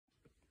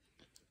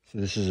So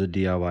this is a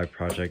DIY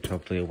project.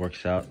 Hopefully it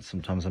works out.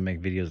 Sometimes I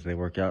make videos, they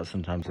work out,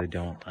 sometimes they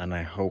don't. And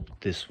I hope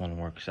this one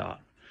works out.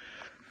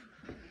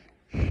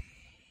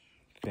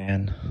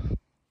 Fan,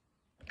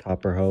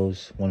 copper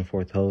hose,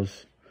 1/4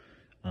 hose,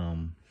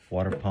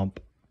 water pump,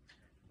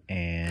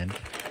 and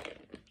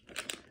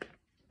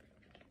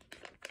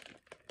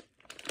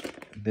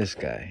this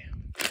guy,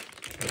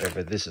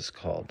 whatever this is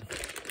called,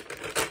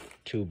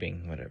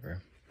 tubing,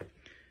 whatever.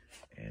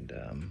 And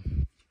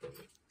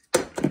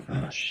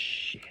oh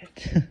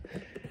shit.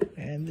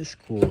 And this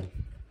cool,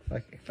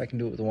 if I can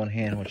do it with one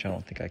hand, which I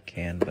don't think I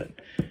can, but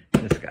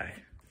this guy.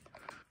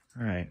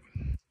 All right,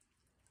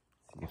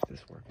 see if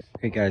this works.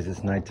 Okay guys,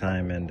 it's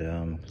nighttime, and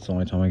it's the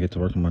only time I get to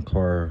work on my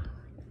car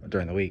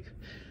during the week.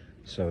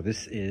 So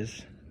this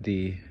is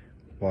the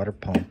water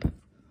pump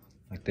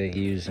like they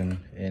use in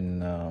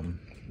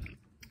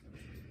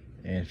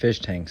fish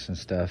tanks and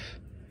stuff.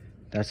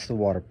 That's the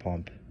water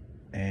pump.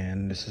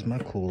 And this is my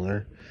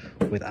cooler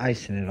with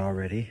ice in it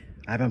already.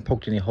 I haven't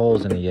poked any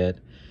holes in it yet.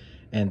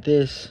 And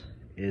this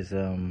is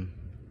for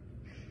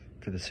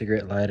the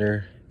cigarette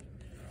lighter.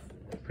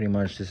 Pretty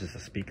much this is a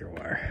speaker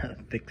wire,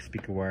 a thick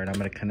speaker wire, and I'm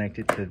gonna connect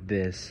it to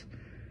this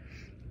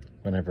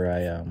whenever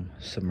I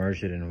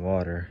submerge it in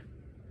water.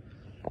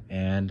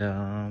 And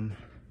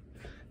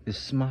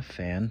this is my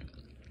fan.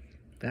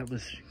 That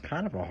was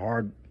kind of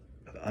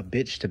a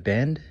bitch to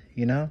bend,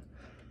 you know,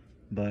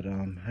 but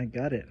I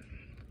got it.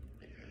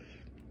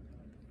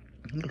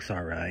 It looks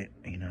all right,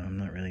 you know. I'm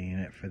not really in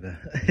it for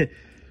the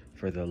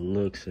for the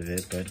looks of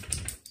it, but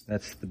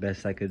that's the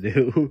best I could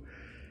do.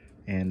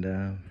 And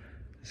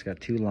it's got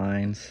 2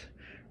 lines,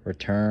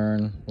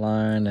 return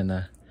line and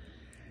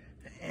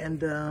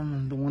the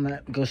one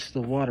that goes to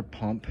the water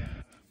pump.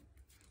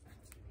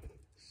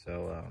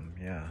 So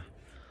yeah,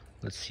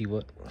 let's see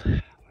what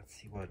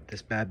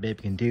this bad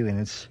babe can do.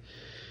 And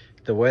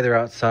the weather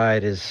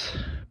outside is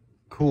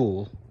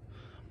cool.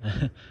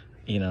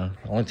 You know,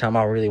 the only time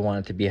I really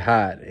want it to be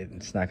hot,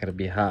 it's not gonna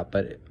be hot,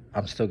 but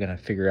I'm still gonna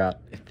figure out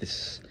if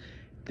this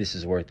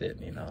is worth it,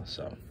 you know.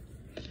 So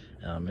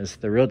it's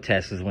the real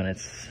test is when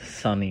it's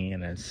sunny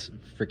and it's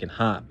freaking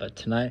hot. But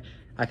tonight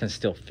I can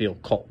still feel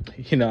cold,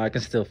 you know. I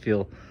can still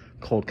feel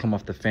cold come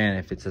off the fan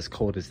if it's as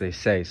cold as they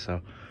say. So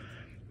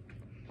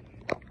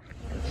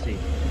let's see.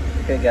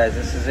 Okay guys,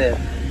 this is it.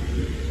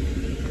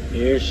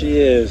 Here she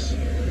is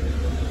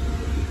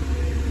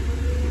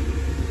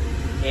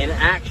in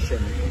action.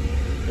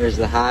 There's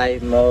the high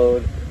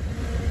mode.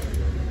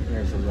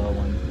 There's the low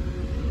one.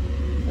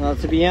 Well,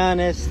 to be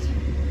honest,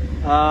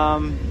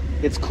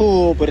 it's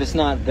cool, but it's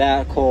not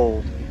that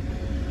cold.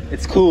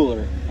 It's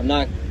cooler. I'm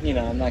not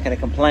gonna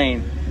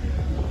complain.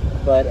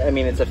 But I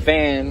mean, it's a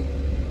fan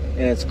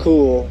and it's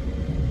cool.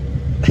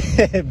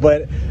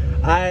 But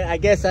I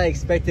guess I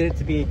expected it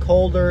to be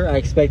colder. I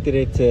expected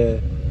it to,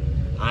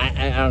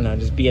 I don't know,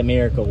 just be a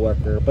miracle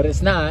worker. But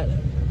it's not.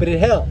 But it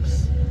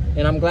helps.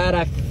 And I'm glad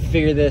I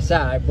figured this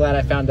out. I'm glad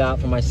I found out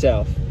for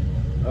myself.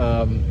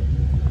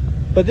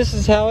 But this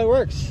is how it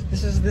works.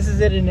 This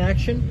is it in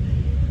action.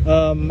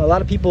 A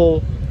lot of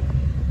people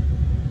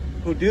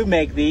who do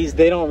make these,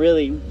 they don't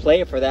really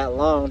play it for that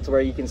long to where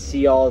you can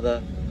see all of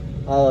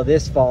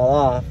this fall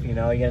off. You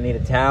know, you're gonna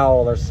need a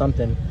towel or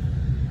something.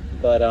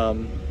 But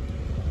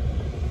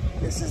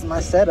this is my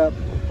setup.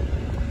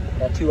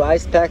 Got 2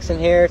 ice packs in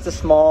here. It's a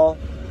small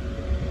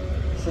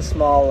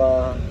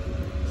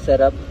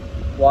setup.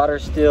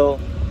 Water's still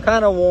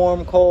kind of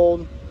warm,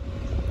 cold.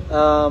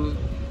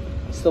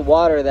 It's the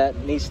water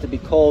that needs to be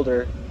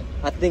colder.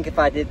 I think if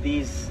I did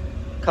these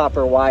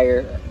copper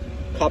line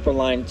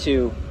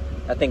too,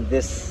 I think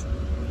this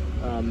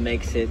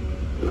makes it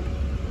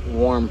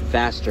warm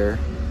faster.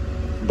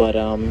 But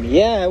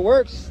yeah, it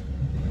works.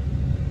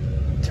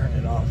 Turn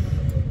it off.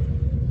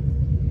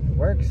 It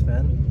works,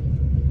 man.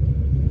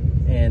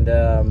 And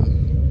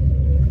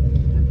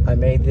I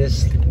made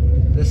this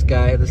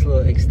little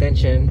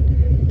extension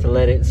to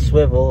let it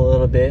swivel a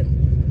little bit.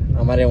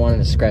 I didn't want it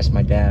to scratch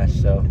my dash,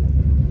 so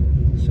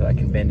I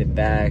can bend it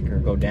back or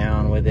go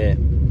down with it,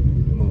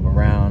 move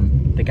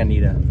around. I think I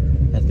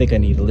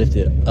need to lift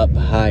it up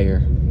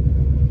higher,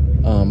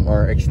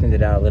 or extend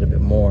it out a little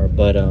bit more.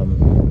 But I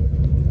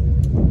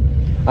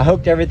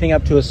hooked everything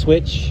up to a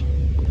switch.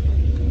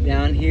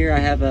 Down here I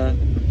have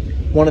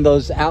one of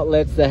those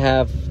outlets that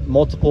have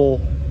multiple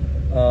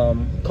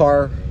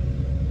car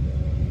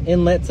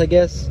inlets, I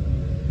guess.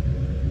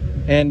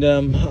 And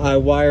I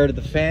wired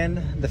the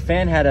fan. The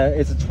fan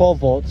it's a 12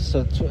 volts,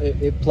 so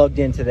it plugged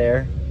into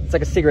there. It's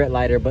like a cigarette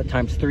lighter, but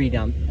times 3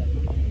 down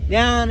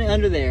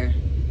under there.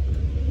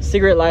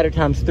 Cigarette lighter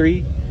times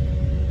 3.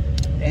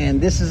 And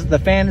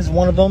the fan is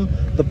one of them.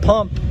 The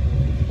pump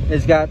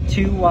has got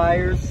 2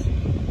 wires,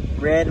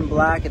 red and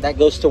black, and that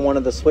goes to one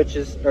of the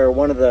switches, or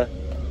one of the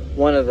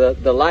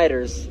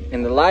lighters,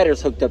 and the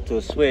lighter's hooked up to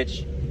a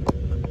switch.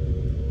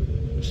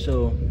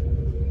 So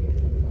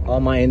all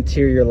my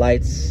interior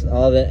lights,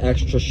 all the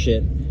extra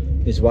shit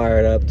is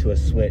wired up to a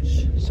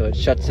switch. So it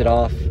shuts it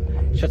all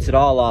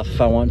off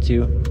if I want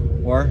to,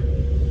 or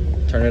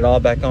turn it all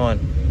back on.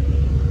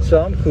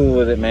 So I'm cool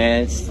with it,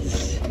 man.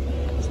 It's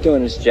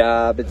doing its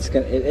job. It's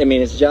gonna, I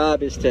mean, its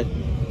job is to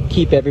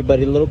keep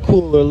everybody a little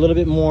cooler, a little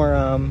bit more,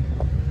 a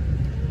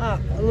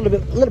little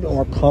bit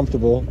more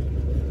comfortable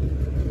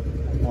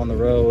on the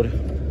road.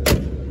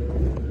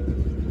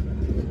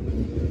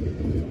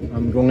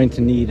 I'm going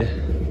to need,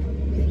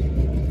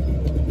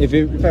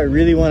 if I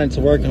really want it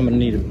to work, I'm gonna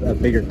need a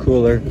bigger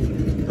cooler,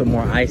 put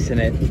more ice in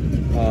it.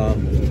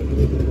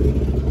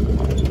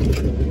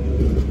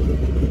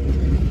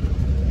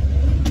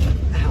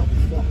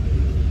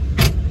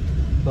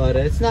 But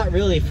it's not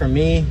really for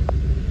me.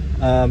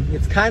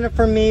 It's kind of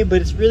for me,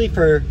 but it's really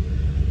for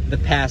the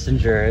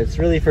passenger. It's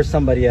really for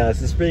somebody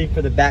else. It's really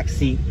for the back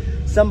seat.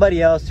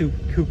 Somebody else who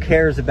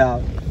cares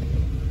about,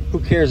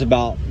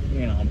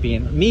 you know,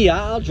 being me.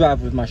 I'll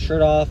drive with my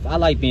shirt off. I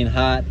like being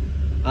hot.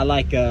 I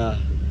like, I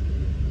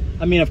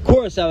mean, of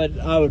course I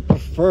would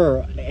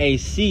prefer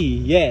AC,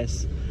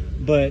 yes.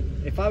 But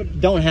if I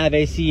don't have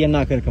AC, I'm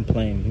not gonna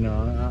complain. You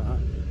know,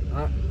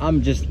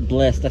 I'm just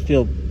blessed. I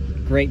feel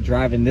great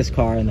driving this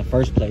car in the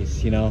first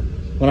place. You know,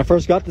 when I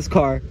first got this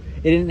car,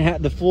 it didn't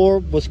have, the floor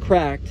was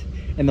cracked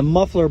and the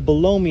muffler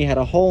below me had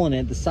a hole in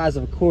it the size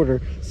of a quarter,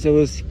 so it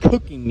was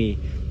cooking me.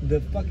 The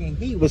fucking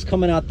heat was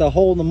coming out the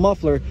hole in the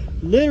muffler,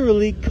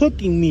 literally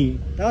cooking me.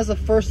 That was the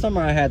first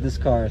summer I had this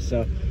car,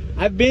 so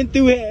I've been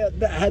through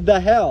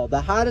the hell,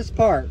 the hottest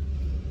part.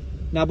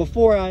 Now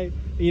before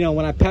you know,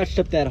 when I patched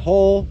up that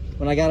hole,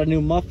 when I got a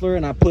new muffler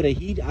and I put a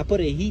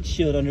heat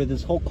shield under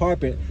this whole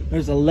carpet,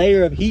 there's a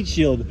layer of heat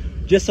shield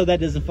just so that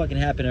doesn't fucking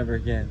happen ever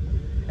again.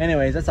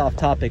 Anyways, that's off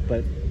topic,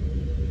 but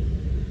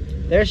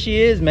there she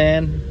is,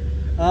 man.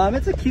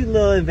 It's a cute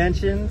little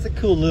invention. It's a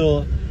cool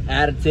little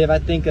additive. I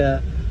think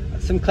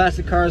some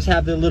classic cars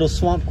have their little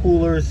swamp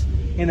coolers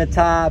in the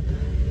top,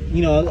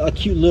 you know, a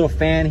cute little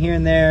fan here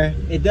and there.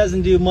 It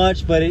doesn't do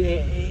much, but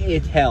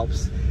it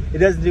helps. It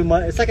doesn't do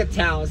much. It's like a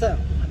towel.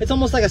 It's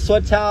almost like a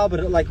sweat towel,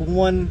 but like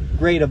one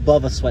grade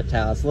above a sweat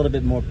towel. It's a little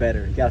bit more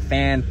better. You got a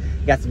fan,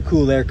 you got some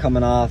cool air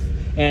coming off,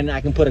 and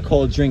I can put a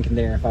cold drink in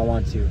there if I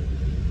want to.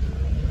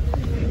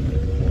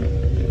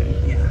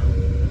 Yeah,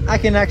 I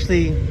can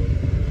actually,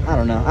 I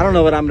don't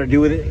know what I'm gonna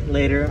do with it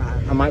later.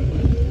 I might,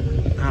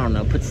 I don't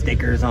know, put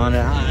stickers on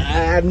it. I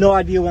have no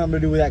idea what I'm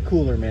gonna do with that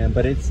cooler, man,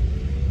 but it's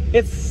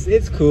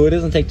cool. It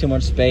doesn't take too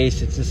much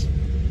space. It's just,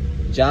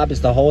 job is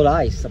to hold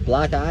ice, a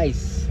block of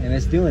ice, and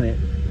it's doing it.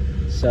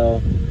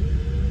 So,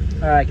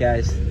 all right,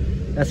 guys,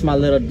 that's my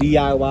little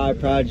DIY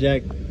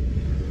project.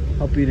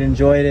 Hope you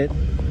enjoyed it.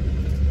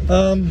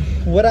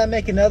 Would I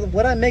make another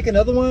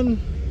one?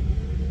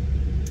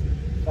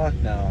 Fuck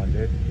no,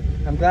 dude.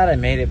 I'm glad I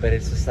made it, but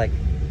it's just like,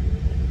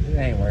 it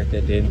ain't worth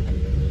it, dude.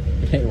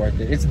 It ain't worth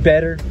it. It's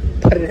better,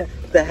 but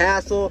the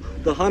hassle,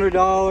 the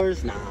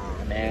 $100, nah,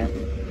 man.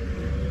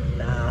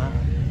 Nah.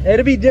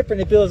 It'd be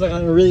different if it was like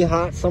on a really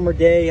hot summer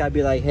day. I'd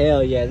be like,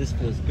 hell yeah, this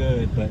feels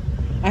good. But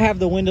I have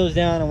the windows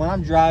down, and when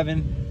I'm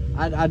driving,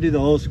 I do the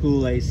old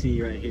school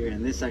AC right here,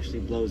 and this actually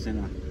blows in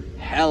a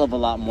hell of a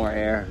lot more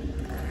air.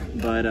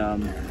 But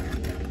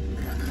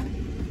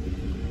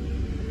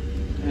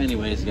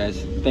anyways,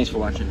 guys, thanks for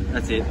watching.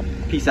 That's it.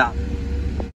 Peace out.